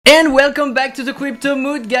And welcome back to the Crypto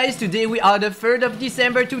Mood, guys. Today we are the 3rd of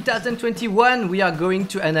December 2021. We are going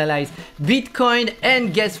to analyze Bitcoin,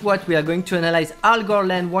 and guess what? We are going to analyze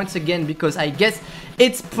Algorand once again because I guess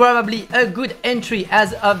it's probably a good entry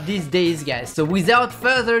as of these days, guys. So without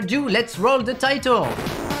further ado, let's roll the title.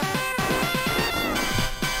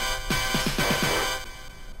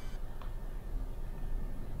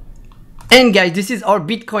 And guys, this is our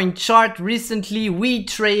Bitcoin chart. Recently we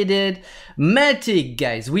traded Matic,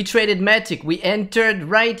 guys. We traded Matic. We entered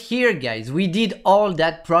right here, guys. We did all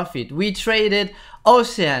that profit. We traded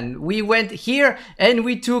Ocean. We went here and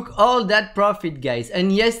we took all that profit, guys.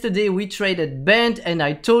 And yesterday we traded Band, and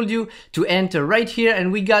I told you to enter right here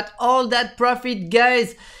and we got all that profit,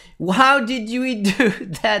 guys. How did we do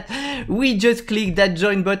that? We just click that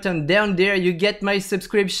join button down there. You get my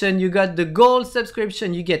subscription, you got the gold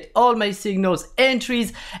subscription, you get all my signals,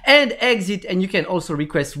 entries and exit, and you can also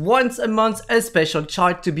request once a month a special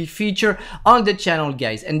chart to be featured on the channel,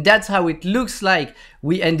 guys. And that's how it looks like.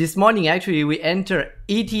 And this morning actually we enter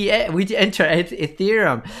ETF, we enter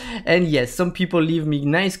Ethereum, and yes, some people leave me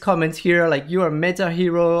nice comments here like you are Meta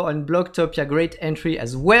Hero on Blocktopia, great entry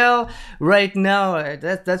as well. Right now,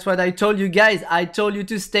 that's what I told you, guys. I told you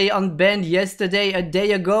to stay on Band yesterday, a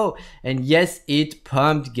day ago, and yes, it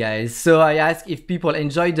pumped, guys. So I asked if people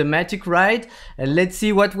enjoyed the Matic ride, and let's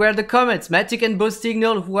see what were the comments. Matic and both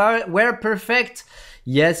signal were perfect.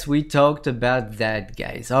 Yes, we talked about that,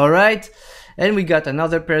 guys. All right. And we got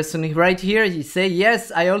another person right here. He say,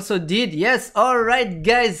 yes, I also did. Yes. All right,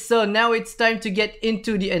 guys. So now it's time to get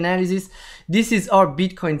into the analysis. This is our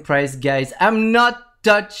Bitcoin price, guys. I'm not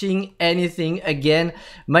touching anything again.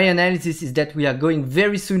 My analysis is that we are going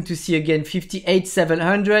very soon to see again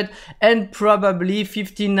 58,700 and probably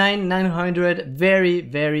 59,900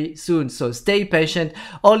 very soon. So stay patient.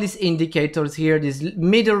 All these indicators here, this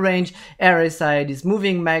middle range RSI, this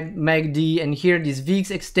moving MACD, and here this VIX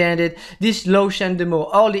extended, this low Shandemo,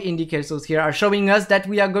 all the indicators here are showing us that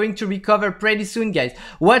we are going to recover pretty soon, guys.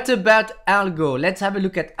 What about Algo? Let's have a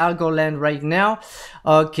look at Algorand right now.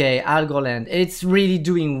 Okay, Algorand, it's really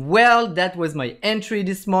doing well. That was my entry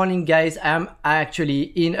this morning, guys. I'm actually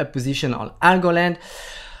in a position on Algorand.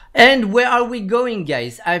 And where are we going,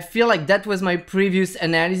 guys? I feel like that was my previous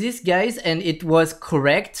analysis, guys, and it was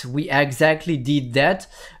correct. We exactly did that.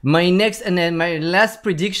 My next and then my last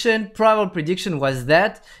prediction, probable prediction, was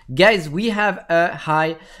that, guys, we have a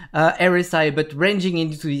high RSI, but ranging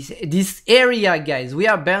into this area, guys. We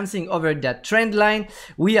are bouncing over that trend line.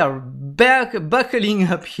 We are buckling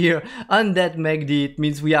up here on that MACD. It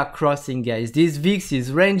means we are crossing, guys. This VIX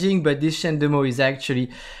is ranging, but this Shandemo is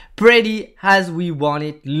actually pretty as we want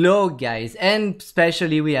it low, guys. And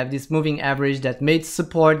especially we have this moving average that made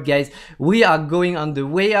support, guys. We are going on the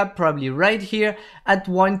way up, probably right here at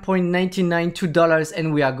 $1.99,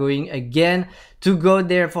 and we are going again to go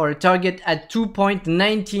there for a target at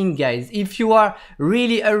 2.19, guys. If you are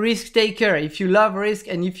really a risk taker, if you love risk,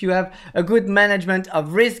 and if you have a good management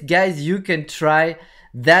of risk, guys, you can try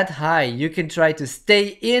that high. You can try to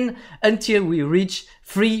stay in until we reach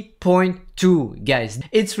 3.2, guys.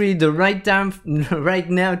 It's really the right time right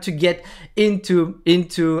now to get into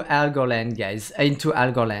Algorand, guys, into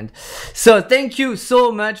Algorand. So thank you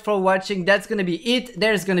so much for watching. That's gonna be it.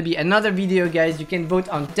 There's gonna be another video, guys. You can vote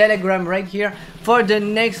on Telegram right here for the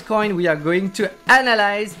next coin we are going to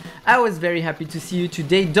analyze. I was very happy to see you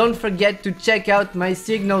today. Don't forget to check out my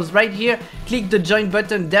signals right here. Click the join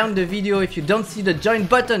button down the video. If you don't see the join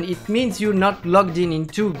button, it means you're not logged in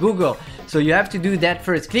into Google. So you have to do that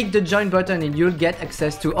first. Click the join button and you'll get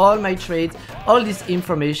access to all my trades, all this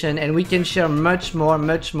information, and we can share much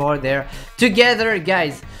more there together,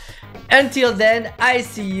 guys. Until then, I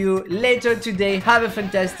see you later today. Have a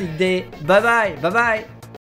fantastic day. Bye bye.